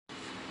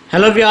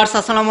Hello viewers,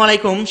 আসসালামু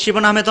আলাইকুম।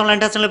 Shivan Ahmed online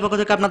চ্যানেলের পক্ষ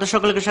থেকে আপনাদের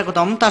সকলকে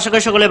স্বাগতম। তো আশা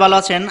করি সকলে ভালো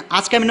আছেন।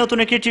 আজকে আমি নতুন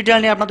একটি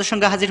টিউটোরিয়াল নিয়ে আপনাদের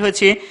সঙ্গে হাজির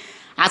হয়েছি।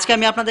 আজকে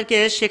আমি আপনাদেরকে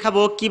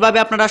শেখাবো কিভাবে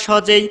আপনারা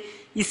সহজেই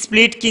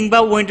স্প্লিট কিংবা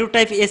উইন্ডো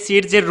টাইপ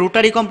এসির যে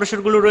রোটারি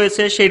কম্প্রেসরগুলো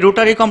রয়েছে সেই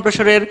রোটারি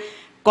কম্প্রেসরের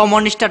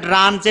কমন স্টার্ট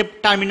রান যে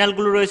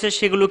টার্মিনালগুলো রয়েছে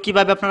সেগুলো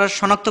কিভাবে আপনারা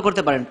শনাক্ত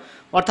করতে পারেন।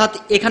 অর্থাৎ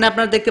এখানে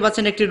আপনারা দেখতে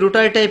পাচ্ছেন একটি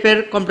রোটারি টাইপের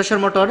কম্প্রেসর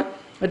মোটর।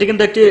 এটি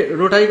কিন্তু একটি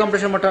রোটারি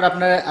কম্প্রেসর মোটর।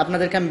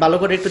 আপনাদেরকে আমি ভালো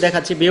করে একটু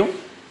দেখাচ্ছি ভিউ।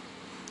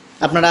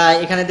 আপনারা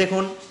এখানে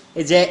দেখুন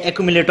এই যে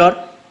অ্যাকুমুলেটর,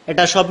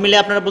 এটা সব মিলে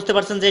আপনারা বুঝতে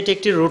পারছেন যে এটি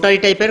একটি রোটারি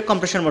টাইপের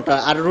কম্প্রেসর মোটর।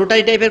 আর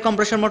রোটারি টাইপের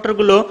কম্প্রেসর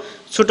মোটরগুলো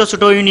ছোট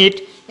ছোট ইউনিট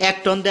 1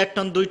 টন 1.5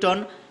 টন 2 টন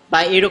বা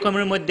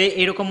এইরকমের মধ্যে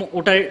এইরকম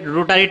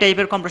রোটারি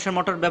টাইপের কম্প্রেসর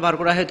মোটর ব্যবহার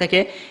করা হয়ে থাকে।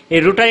 এই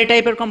রোটারি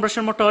টাইপের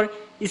কম্প্রেসর মোটর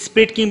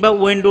স্প্লিট কিংবা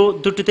উইন্ডো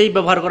দুটিতেই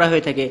ব্যবহার করা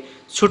হয়ে থাকে।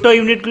 ছোট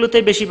ইউনিটগুলোতে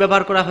বেশি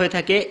ব্যবহার করা হয়ে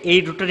থাকে এই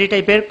রোটারি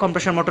টাইপের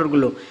কম্প্রেসর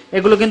মোটরগুলো।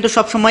 এগুলো কিন্তু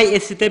সবসময়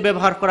এসিতে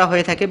ব্যবহার করা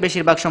হয়ে থাকে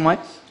বেশিরভাগ সময়।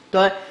 তো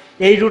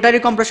এই রোটারি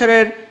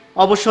কম্প্রেসরের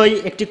অবশ্যই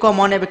একটি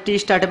কমন এবং একটি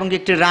স্টার্ট এবং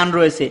একটি রান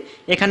রয়েছে।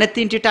 এখানে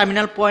 3টি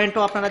টার্মিনাল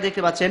পয়েন্টও আপনারা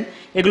দেখতে পাচ্ছেন।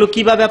 এগুলো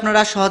কিভাবে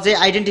আপনারা সহজে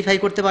আইডেন্টিফাই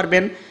করতে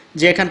পারবেন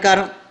যে এখানকার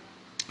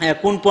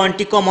কোন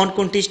পয়েন্টটি কমন,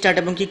 কোনটি স্টার্ট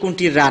এবং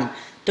কোনটি রান।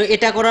 তো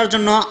এটা করার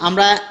জন্য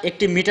আমরা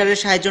একটি মিটারের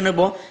সাহায্য নেব।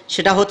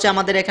 সেটা হচ্ছে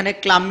আমাদের এখানে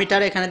ক্লাম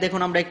মিটার। এখানে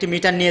দেখুন আমরা একটি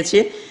মিটার নিয়েছি।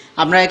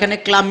 আমরা এখানে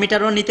ক্লাম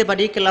মিটারও নিতে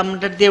পারি, ক্লাম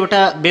মিটার দিয়ে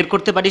ওটা বের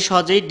করতে পারি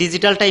সহজেই।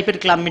 ডিজিটাল টাইপের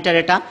ক্লাম মিটার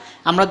এটা।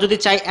 আমরা যদি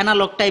চাই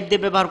অ্যানালগ টাইপ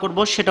দিয়ে ব্যবহার করব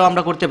সেটাও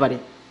আমরা করতে পারি।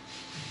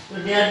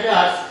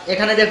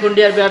 এখানে দেখুন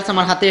ডিয়ার ভিউয়ার্স,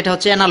 আমার হাতে এটা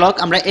হচ্ছে অ্যানালগ।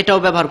 আমরা এটাও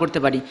ব্যবহার করতে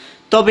পারি।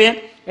 তবে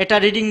এটা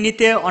রিডিং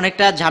নিতে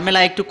অনেকটা ঝামেলা,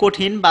 একটু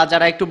কঠিন, বা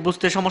যারা একটু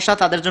বুঝতে সমস্যা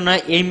তাদের জন্য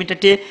এই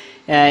মিটারটি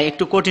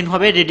একটু কঠিন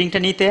হবে রিডিংটা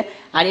নিতে।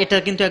 আর এটা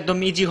কিন্তু একদম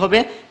ইজি হবে,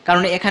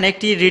 কারণ এখানে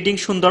একটি রিডিং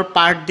সুন্দর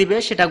পার্ট দিবে,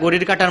 সেটা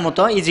ঘড়ির কাঁটার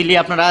মতো ইজিলি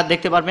আপনারা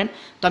দেখতে পারবেন।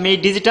 তো আমি এই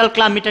ডিজিটাল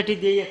ক্লাম মিটারটি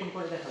দিয়েই এখন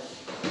করে দেখাবো।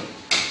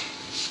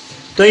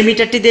 তো এই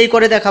মিটারটি দিয়েই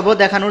করে দেখাবো।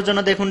 দেখানোর জন্য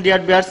দেখুন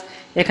ডিয়ার ভিউয়ার্স,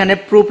 এখানে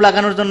প্রুফ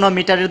লাগানোর জন্য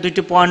মিটারের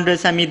 2টি পয়েন্ট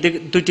রয়েছে। আমি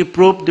 2টি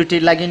প্রুফ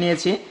লাগিয়ে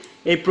নিয়েছি।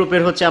 এই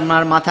প্রুফের হচ্ছে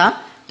আমার মাথা,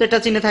 তো এটা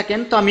চিনে থাকেন।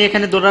 তো আমি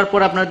এখানে ধরার পর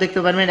আপনারা দেখতে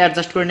পারবেন,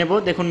 অ্যাডজাস্ট করে নেব।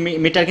 দেখুন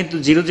মিটার কিন্তু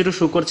 0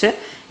 শো করছে।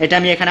 এটা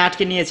আমি এখানে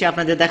আটকে নিয়েছি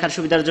আপনাদের দেখার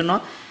সুবিধার জন্য।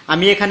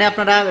 আমি এখানে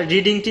আপনারা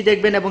রিডিংটি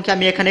দেখবেন এবং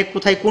আমি এখানে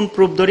কোথায় কোন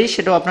প্রুফ ধরি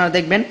সেটাও আপনারা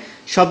দেখবেন।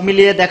 সব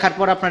মিলিয়ে দেখার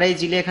পর আপনারা এই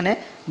জিলে এখানে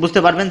বুঝতে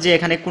পারবেন যে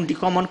এখানে কোনটি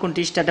কমন,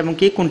 কোনটি স্টার্ট এবং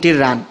কোনটি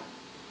রান।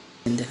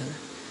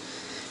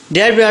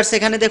 ডিয়ার ভিউয়ার্স,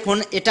 এখানে দেখুন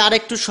এটা আর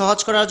একটু সহজ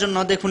করার জন্য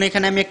দেখুন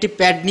এখানে আমি একটি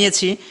প্যাড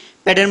নিয়েছি।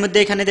 প্যাডের মধ্যে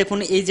এখানে দেখুন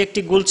এই যে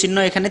একটি গোল চিহ্ন,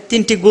 এখানে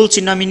 3টি গোল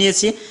চিহ্ন আমি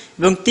নিয়েছি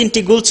এবং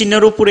 3টি গোল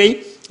চিহ্নের উপরেই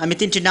আমি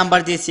 3টি নাম্বার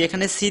দিয়েছি।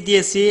 এখানে সি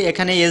দিয়েছি,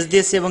 এখানে এস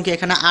দিয়েছি এবং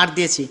এখানে আর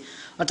দিয়েছি।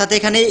 অর্থাৎ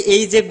এখানে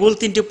এই যে গোল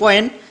 3টি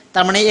পয়েন্ট,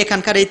 তার মানে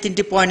এখানকার এই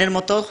 3টি পয়েন্টের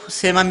মতো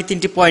সেম আমি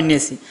 3টি পয়েন্ট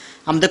নিয়েছি।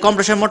 আমাদের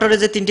কম্প্রেসর মোটরে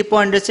যে 3টি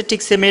পয়েন্ট রয়েছে ঠিক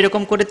সেম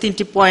এরকম করে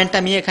 3টি পয়েন্ট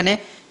আমি এখানে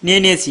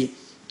নিয়েছি।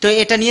 তো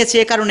এটা নিয়েছি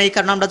এই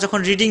কারণ আমরা যখন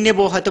রিডিং নেব,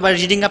 হয়তো বা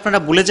রিডিং আপনারা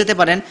ভুলে যেতে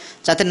পারেন।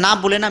 যাতে না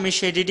ভুলেন আমি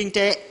সেই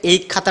রিডিংটা এই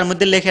খাতার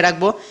মধ্যে লিখে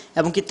রাখবো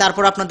এবং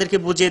তারপর আপনাদেরকে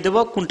বুঝিয়ে দেবো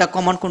কোনটা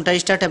কমন, কোনটা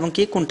স্টার্ট এবং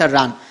কোনটা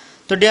রান।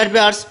 তো ডিয়ার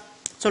ভিউয়ার্স,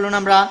 চলুন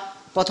আমরা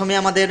প্রথমে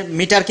আমাদের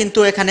মিটার কিন্তু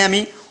এখানে আমি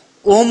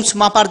ওমস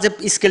মাপার যে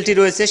স্কেলটি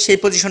রয়েছে সেই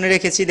পজিশনে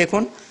রেখেছি।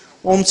 দেখুন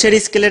ওমসের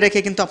স্কেলে রেখে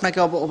কিন্তু আপনাকে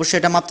অবশ্যই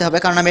এটা মাপতে হবে,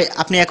 কারণ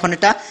আপনি এখন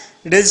এটা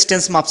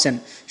রেজিস্ট্যান্স মাপছেন।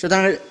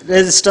 সুতরাং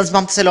রেজিস্ট্যান্স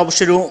মাপতে চাইলে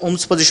অবশ্যই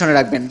ওমস পজিশনে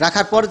রাখবেন।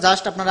 রাখার পর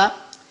জাস্ট আপনারা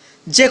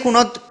যে কোনো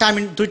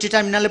 2টি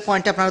টার্মিনালের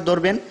পয়েন্টে আপনারা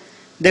ধরবেন।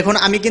 দেখুন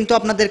আমি কিন্তু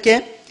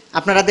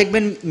আপনারা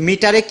দেখবেন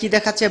মিটারে কি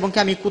দেখাচ্ছে এবং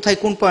আমি কোথায়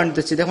কোন পয়েন্ট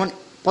দিচ্ছি। দেখুন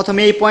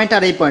প্রথমে এই পয়েন্ট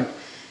আর এই পয়েন্ট।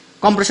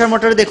 কম্প্রেসর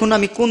মোটরে দেখুন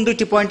আমি কোন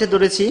 2টি পয়েন্টে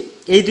ধরেছি,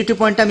 এই 2টি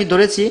পয়েন্টে আমি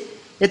ধরেছি।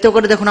 এতে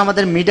করে দেখুন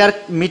আমাদের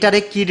মিটারে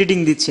কি রিডিং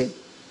দিচ্ছে।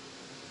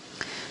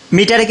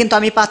 মিটারে কিন্তু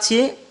আমি পাচ্ছি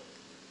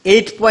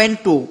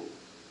 8.2।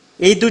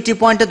 এই 2টি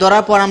পয়েন্টে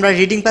ধরার পর আমরা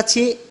রিডিং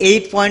পাচ্ছি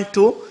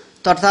 8.2।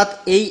 অর্থাৎ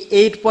এই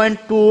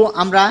 8.2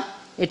 আমরা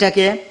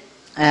এটাকে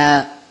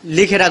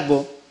লিখে রাখবো।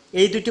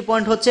 এই 2টি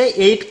পয়েন্ট হচ্ছে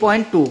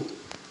 8.2।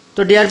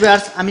 তো ডিয়ার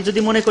ভিউয়ার্স, আমি যদি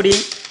মনে করি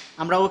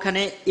আমরা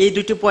ওখানে এই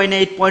 2টি পয়েন্টে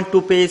 8.2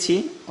 পেয়েছি,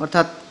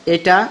 অর্থাৎ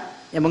এটা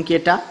এবং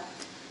এটা,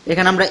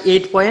 এখানে আমরা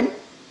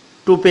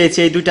 8.2 পেয়েছি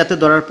এই 2টাতে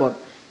ধরার পর।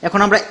 এখন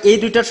আমরা এই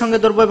 2টার সঙ্গে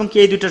ধরবো এবং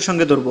এই 2টার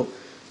সঙ্গে ধরবো।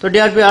 তো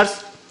ডিয়ার ভিউয়ার্স,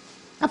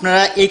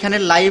 আপনারা এইখানে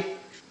লাইভ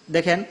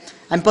দেখেন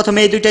আমি প্রথমে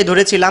এই 2টাই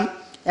ধরেছিলাম।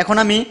 এখন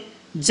আমি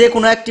যে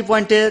কোনো একটি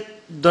পয়েন্টে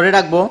ধরে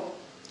রাখবো,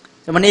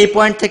 মানে এই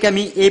পয়েন্ট থেকে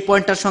আমি এই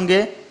পয়েন্টটার সঙ্গে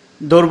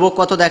ধরবো,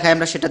 কত দেখায়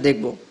আমরা সেটা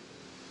দেখব।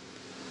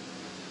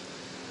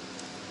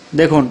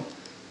 দেখুন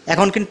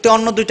এখন কিন্তু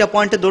অন্য 2টা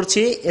পয়েন্টে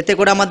ধরছি, এতে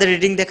করে আমাদের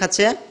রিডিং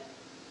দেখাচ্ছে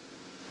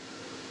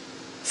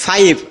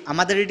 5।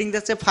 আমাদের রিডিং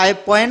দেখাচ্ছে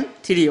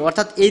 5.3,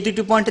 অর্থাৎ এই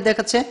 2টি পয়েন্টে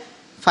দেখাচ্ছে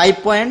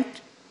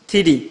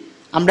 5.3।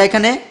 আমরা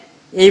এখানে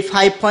এই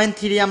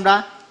 5.3 আমরা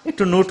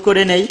একটু নোট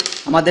করে নেই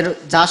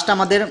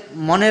আমাদের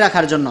মনে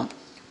রাখার জন্য।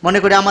 মনে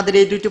করে আমাদের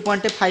এই 2টি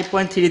পয়েন্টে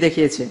 5.3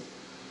 দেখিয়েছে,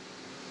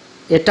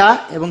 এটা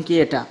এবং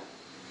এটা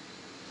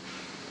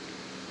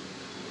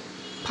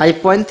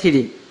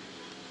 5.3।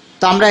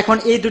 তো আমরা এখন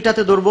এই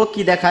 2টাতে ধরবো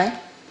কি দেখায়।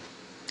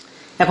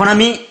 এখন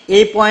আমি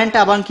এই পয়েন্ট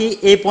এবং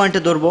এই পয়েন্টে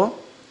ধরবো।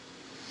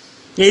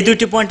 এই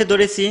 2টি পয়েন্টে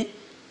ধরেছি,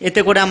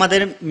 এতে করে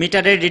আমাদের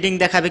মিটারের রিডিং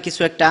দেখাবে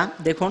কিছু একটা,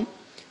 দেখুন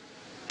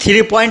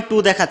 3.2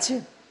 দেখাচ্ছে।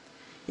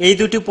 এই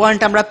দুটি পয়েন্ট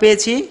আমরা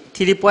পেয়েছি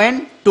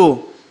 3.2,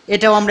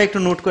 এটাও আমরা একটু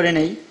নোট করে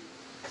নেই।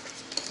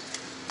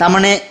 তার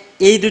মানে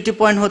এই দুটি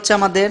পয়েন্ট হচ্ছে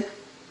আমাদের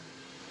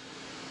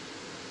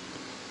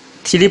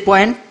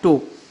 3.2।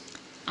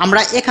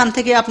 আমরা এখান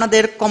থেকে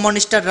আপনাদের কমন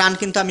স্টার রান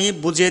কিন্তু আমি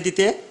বুঝিয়ে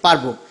দিতে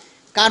পারবো,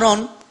 কারণ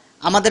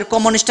আমাদের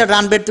কমন স্টার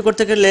রান বের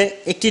করতে গেলে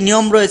একটি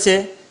নিয়ম রয়েছে,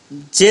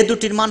 যে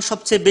দুটির মান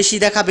সবচেয়ে বেশি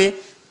দেখাবে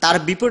তার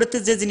বিপরীতে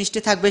যে জিনিসটি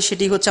থাকবে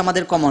সেটি হচ্ছে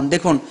আমাদের কমন।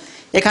 দেখুন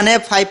এখানে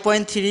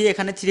 5.3,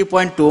 এখানে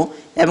 3.2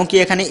 এবং কি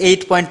এখানে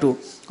 8.2,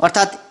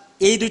 অর্থাৎ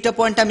এই দুইটা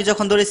পয়েন্ট আমি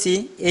যখন ধরেছি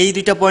এই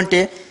দুইটা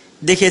পয়েন্টে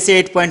দেখিয়েছে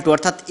 8.2,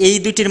 অর্থাৎ এই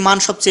দুইটির মান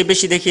সবচেয়ে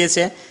বেশি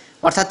দেখিয়েছে,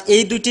 অর্থাৎ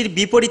এই দুইটির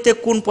বিপরীতে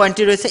কোন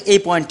পয়েন্টটি রয়েছে এই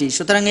পয়েন্টটি,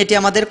 সুতরাং এটি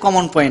আমাদের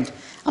কমন পয়েন্ট,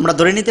 আমরা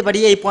ধরে নিতে পারি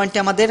এই পয়েন্টটি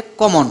আমাদের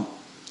কমন।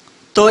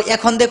 তো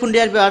এখন দেখুন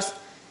ডিয়ার ভিউয়ার্স,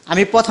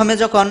 আমি প্রথমে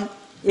যখন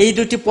এই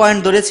দুটি পয়েন্ট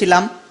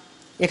ধরেছিলাম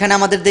এখানে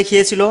আমাদের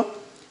দেখিয়েছিল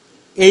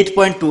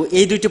 8.2,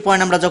 এই দুইটি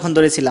পয়েন্ট আমরা যখন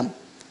ধরেছিলাম,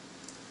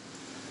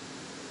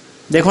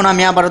 দেখুন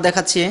আমি আবারও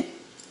দেখাচ্ছি,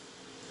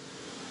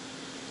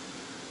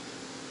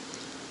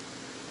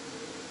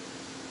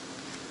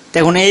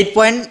 দেখুন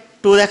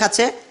 8.2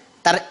 দেখাচ্ছে,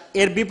 তার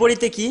এর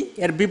বিপরীতে কি,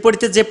 এর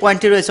বিপরীতে যে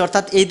পয়েন্টটি রয়েছে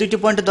অর্থাৎ এই দুটি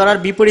পয়েন্টে ধরার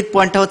বিপরীত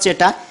পয়েন্টটা হচ্ছে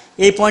এটা,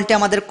 এই পয়েন্টটি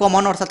আমাদের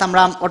কমন, অর্থাৎ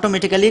আমরা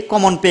অটোমেটিক্যালি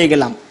কমন পেয়ে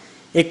গেলাম।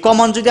 এই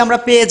কমন যদি আমরা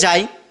পেয়ে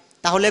যাই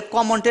তাহলে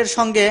কমনটের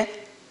সঙ্গে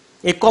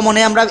এই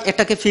কমনে আমরা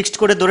এটাকে ফিক্সড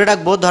করে ধরে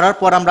রাখবো, ধরার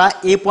পর আমরা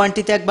এই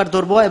পয়েন্টটিতে একবার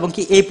ধরবো এবং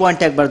কি এই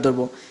পয়েন্টে একবার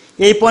ধরবো,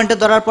 এই পয়েন্টে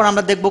ধরার পর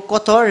আমরা দেখব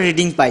কত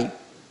রিডিং পাই।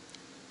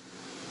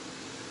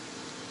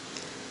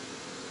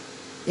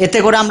 এতে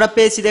করে আমরা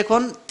পেয়েছি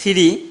দেখুন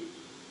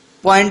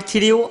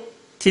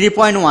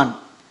 3.1,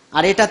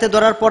 আর এটাতে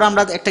ধরার পর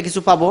আমরা একটা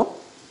কিছু পাবো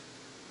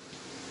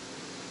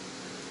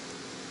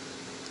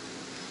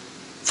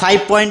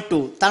 5.2।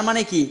 তার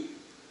মানে কি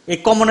এই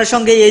কমনের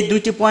সঙ্গে এই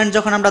দুইটি পয়েন্ট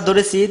যখন আমরা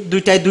ধরেছি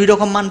দুইটাই দুই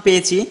রকম মান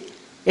পেয়েছি,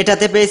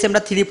 এটাতে পেয়েছি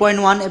আমরা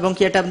 3.1 এবং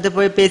কি এটাতে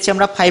পেয়েছি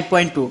আমরা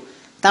 5.2।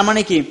 তার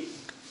মানে কি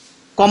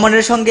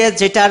কমনের সঙ্গে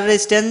যেটার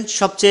রেজিস্ট্যান্স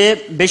সবচেয়ে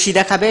বেশি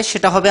দেখাবে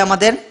সেটা হবে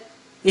আমাদের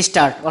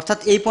স্টার্ট, অর্থাৎ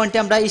এই পয়েন্টে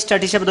আমরা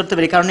স্টার্ট হিসেবে ধরতে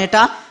পারি, কারণ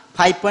এটা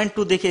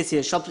 5.2 দেখিয়েছে,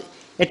 সব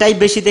এটাই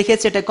বেশি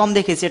দেখিয়েছে, এটা কম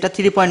দেখিয়েছে, এটা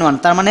 3.1।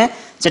 তার মানে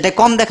যেটা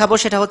কম দেখাবো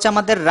সেটা হচ্ছে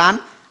আমাদের রান,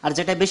 আর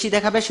যেটা বেশি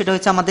দেখাবে সেটা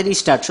হচ্ছে আমাদের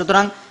স্টার্ট।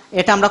 সুতরাং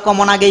এটা আমরা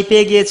কমন আগেই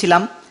পেয়ে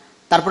গিয়েছিলাম,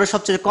 তারপরে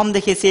সবচেয়ে কম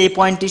দেখিয়েছি এই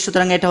পয়েন্টটি,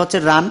 সুতরাং এটা হচ্ছে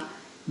রান,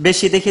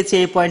 বেশি দেখিয়েছি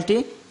এই পয়েন্টটি,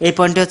 এই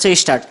পয়েন্টটি হচ্ছে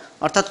স্টার্ট,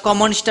 অর্থাৎ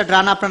কমন স্টার্ট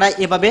রান আপনারা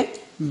এভাবে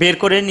বের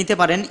করে নিতে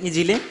পারেন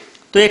ইজিলি।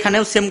 তো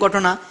এখানেও সেম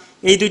ঘটনা,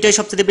 এই দুইটাই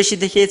সবচেয়ে বেশি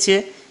দেখিয়েছে,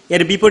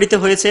 এর বিপরীতে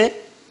হয়েছে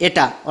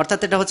এটা, অর্থাৎ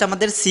এটা হচ্ছে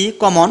আমাদের সি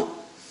কমন।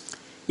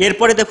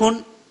 এরপরে দেখুন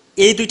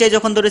এই দুইটাই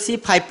যখন ধরেছি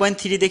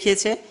 5.3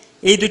 দেখিয়েছে,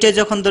 এই দুইটাই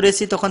যখন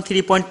ধরেছি তখন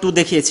 3.2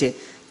 দেখিয়েছে,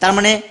 তার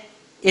মানে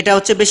এটা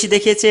হচ্ছে বেশি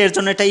দেখিয়েছে, এর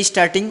জন্য এটা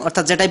স্টার্টিং,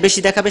 অর্থাৎ যেটাই বেশি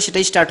দেখাবে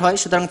সেটাই স্টার্ট হয়,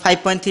 সুতরাং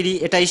 5.3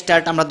 এটা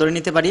স্টার্ট আমরা ধরে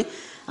নিতে পারি,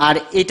 আর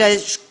এটা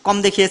কম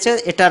দেখিয়েছে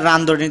এটা রান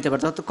ধরে নিতে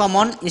পারি, অর্থাৎ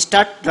কমন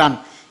স্টার্ট রান,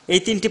 এই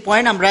তিনটি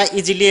পয়েন্ট আমরা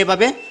ইজিলি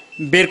এভাবে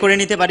বের করে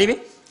নিতে পারি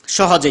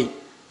সহজেই।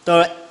 তো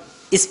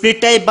স্প্লিট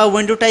টাইপ বা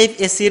উইন্ডো টাইপ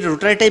এসির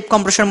রোটারি টাইপ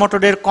কম্প্রেসর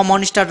মোটরের কমন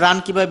স্টার রান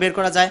কিভাবে বের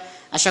করা যায়,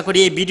 আশা করি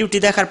এই ভিডিওটি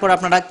দেখার পর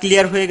আপনারা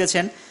ক্লিয়ার হয়ে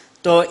গেছেন।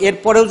 তো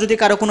এরপরেও যদি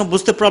কারো কোনো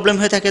বুঝতে প্রবলেম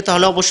হয়ে থাকে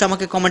তাহলে অবশ্যই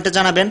আমাকে কমেন্টে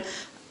জানাবেন,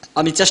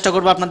 আমি চেষ্টা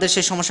করব আপনাদের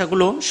সেই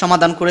সমস্যাগুলো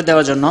সমাধান করে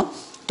দেওয়ার জন্য।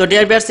 তো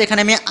ডিয়ার ভিউয়ার্স,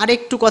 এখানে আমি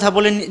আরেকটু কথা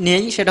বলে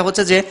নিই, সেটা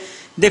হচ্ছে যে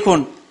দেখুন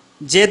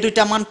যে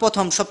দুইটা মান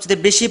প্রথম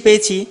সবচেয়ে বেশি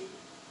পেয়েছি,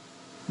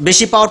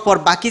 বেশি পাওয়ার পর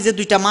বাকি যে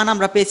দুইটা মান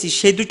আমরা পেয়েছি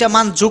সেই দুইটা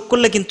মান যোগ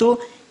করলে কিন্তু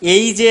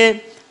এই যে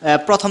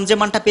প্রথম যে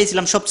মানটা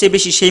পেয়েছিলাম সবচেয়ে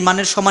বেশি সেই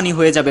মানের সমানই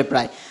হয়ে যাবে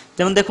প্রায়।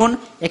 যেমন দেখুন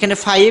এখানে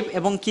 5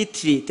 এবং কি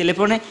 3, তাহলে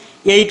পরে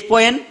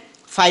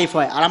 8.5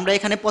 হয়, আর আমরা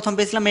এখানে প্রথম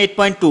পেয়েছিলাম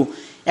 8.2,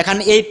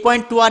 এখানে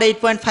 8.2 আর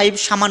 8.5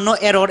 সামান্য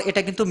এরর,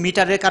 এটা কিন্তু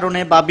মিটারের কারণে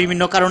বা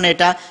বিভিন্ন কারণে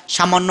এটা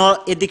সামান্য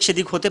এদিক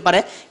সেদিক হতে পারে,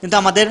 কিন্তু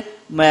আমাদের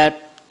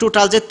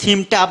টোটাল যে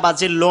থিমটা বা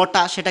যে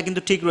লটা সেটা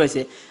কিন্তু ঠিক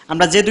রয়েছে।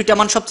 আমরা যে দুইটা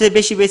মান সবচেয়ে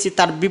বেশি পেয়েছি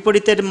তার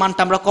বিপরীতের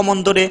মানটা আমরা কমন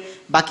ধরে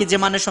বাকি যে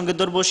মানের সঙ্গে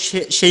ধরবো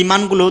সেই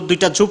মানগুলো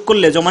দুইটা যোগ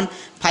করলে, যেমন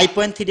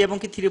 5.3 এবং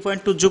কি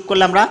 3.2 যোগ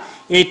করলে আমরা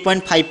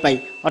 8.5 পাই,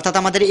 অর্থাৎ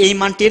আমাদের এই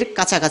মানটির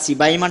কাছাকাছি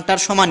বা এই মানটার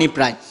সমানই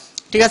প্রায়।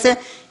 ঠিক আছে,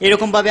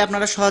 এরকমভাবে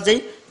আপনারা সহজেই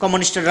কমন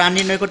স্টার রান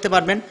নির্ণয় করতে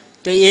পারবেন।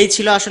 তো এই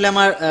ছিল আসলে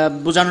আমার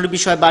বোঝানোর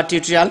বিষয় বা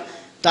টিউটোরিয়াল।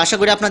 তো আশা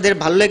করি আপনাদের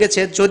ভালো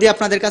লেগেছে। যদি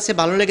আপনাদের কাছে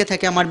ভালো লেগে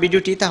থাকে আমার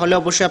ভিডিওটি, তাহলে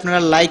অবশ্যই আপনারা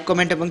লাইক,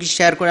 কমেন্ট এবং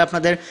শেয়ার করে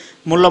আপনাদের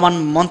মূল্যবান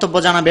মন্তব্য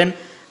জানাবেন।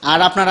 আর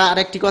আপনারা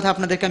আরেকটি কথা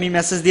আপনাদেরকে আমি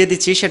মেসেজ দিয়ে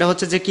দিচ্ছি, সেটা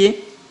হচ্ছে যে কি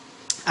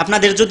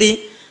আপনাদের যদি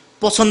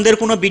পছন্দের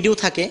কোনো ভিডিও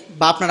থাকে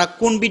বা আপনারা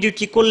কোন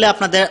ভিডিওটি করলে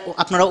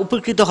আপনারা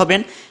উপকৃত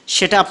হবেন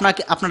সেটা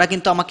আপনারা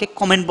কিন্তু আমাকে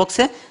কমেন্ট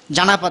বক্সে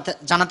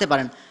জানাতে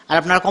পারেন। আর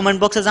আপনারা কমেন্ট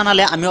বক্সে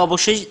জানালে আমি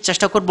অবশ্যই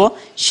চেষ্টা করব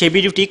সেই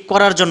ভিডিওটি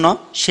করার জন্য,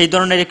 সেই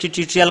ধরনের একটি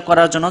টিউটোরিয়াল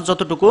করার জন্য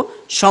যতটুকু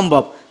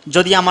সম্ভব,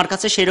 যদি আমার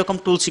কাছে সেই রকম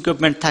টুলস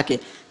ইকুইপমেন্ট থাকে।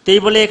 তো এই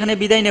বলে এখানে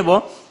বিদায় নেব।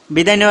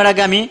 বিদায় নেওয়ার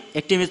আগে আমি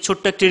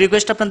ছোট্ট একটি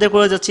রিকোয়েস্ট আপনাদের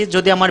করে যাচ্ছি,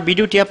 যদি আমার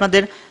ভিডিওটি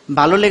আপনাদের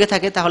ভালো লেগে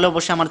থাকে তাহলে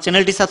অবশ্যই আমার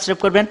চ্যানেলটি সাবস্ক্রাইব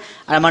করবেন,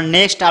 আর আমার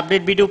নেক্সট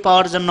আপডেট ভিডিও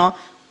পাওয়ার জন্য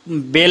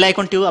বেল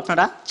আইকনটিও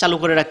আপনারা চালু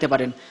করে রাখতে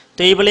পারেন।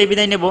 তো এই বলেই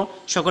বিদায় নেব।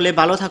 সকলে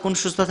ভালো থাকুন,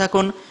 সুস্থ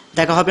থাকুন।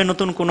 দেখা হবে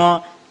নতুন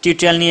কোনো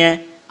টিউটোরিয়াল নিয়ে।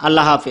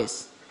 আল্লাহ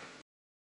হাফেজ।